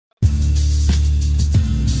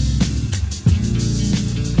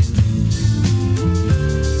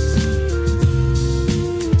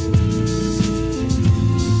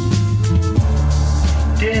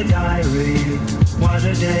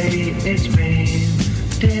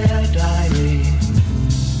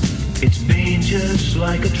just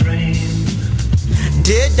like a train.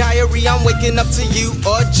 Dear diary, I'm waking up to you,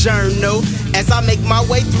 or journal. As I make my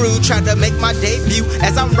way through, try to make my debut.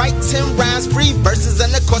 As I write 10 rhymes, free verses,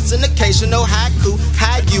 and of course an occasional haiku.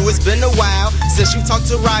 Hi you, it's been a while since you talked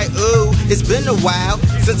to Ryu. It's been a while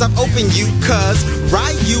since I've opened you, cause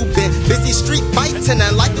Ryu been busy street fighting,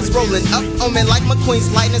 and life is rolling up on me like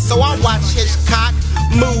McQueen's lightning. So I watch Hitchcock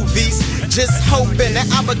movies, just hoping that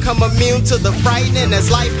I become immune to the frightening.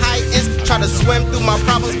 As life heightens, try to swim through my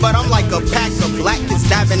problems, but I'm like a pack of blankets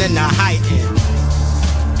diving in the height end.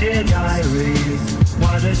 Dear diary,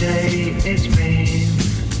 what a day it's been.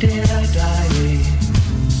 Dear diary,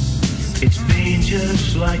 it's been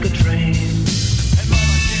just like a train.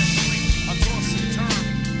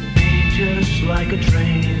 Been just like a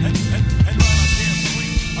train.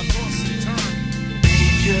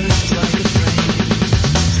 Been just like a train.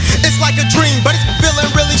 It's like a dream, but it's feeling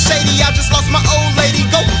really shady. I just lost my old lady.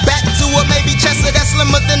 Go back to her, maybe Chester that's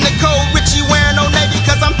slimmer than Nicole Richie wearing Old Navy,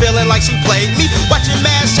 cause I'm feeling like she played me. Watching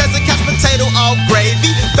MASH as a couch potato, all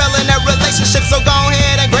gravy. Fell in that relationship, so go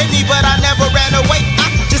ahead and grade me, but I never ran away.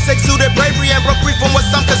 I just exuded bravery and broke free from what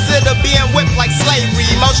some consider being whipped like slavery.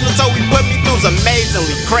 Emotional toll we put me through is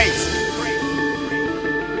amazingly crazy.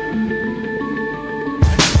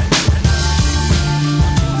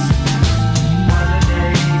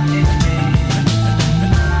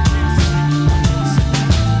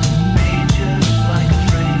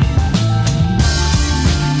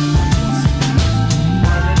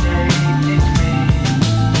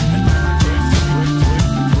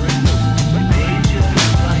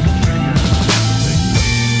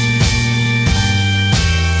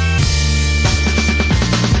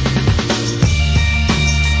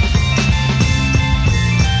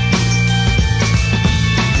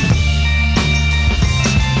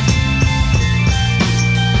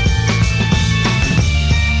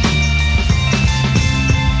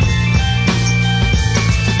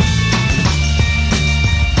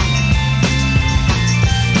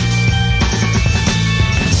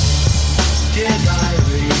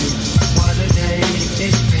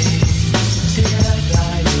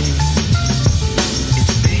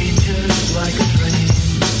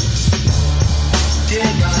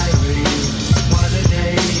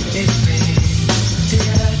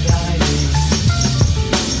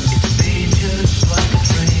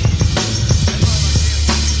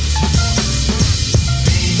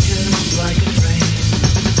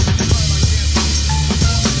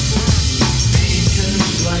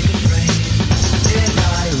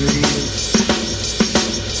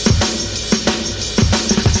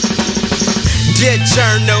 Dear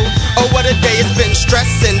journal, oh what a day, it's been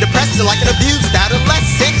stressing, depressing like an abused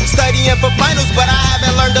adolescent. Studying for finals, but I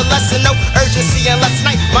haven't learned a lesson. No urgency, and last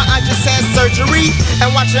night my aunt just had surgery, and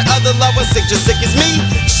watching other loved ones sick, just sick as me.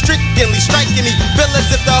 Strictly striking me, feel as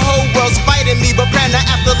if the whole world's fighting me, but praying the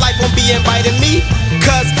afterlife won't be inviting me.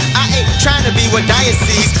 Cause I ain't trying to be what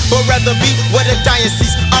diocese, but rather be what a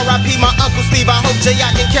diocese. R.I.P. my Uncle Steve, I hope J.I.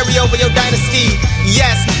 can carry over your dynasty.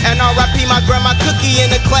 Yes, and R.I.P. my grandma Cookie in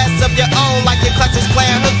a class of your own, like your class is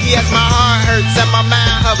playing hooky. As my heart hurts and my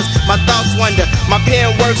mind hovers, my thoughts wander, my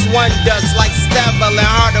pen works wonders like Stavel and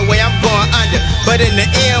Hardaway, I'm going under. But in the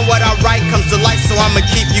end, what I write comes to life, so I'ma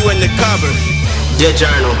keep you in the cover. Dear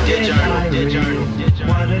journal, dear journal, dear journal, dear journal.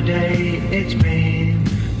 What a day it's been,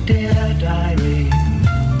 dear diary.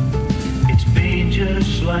 It's been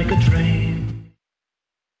just like a train.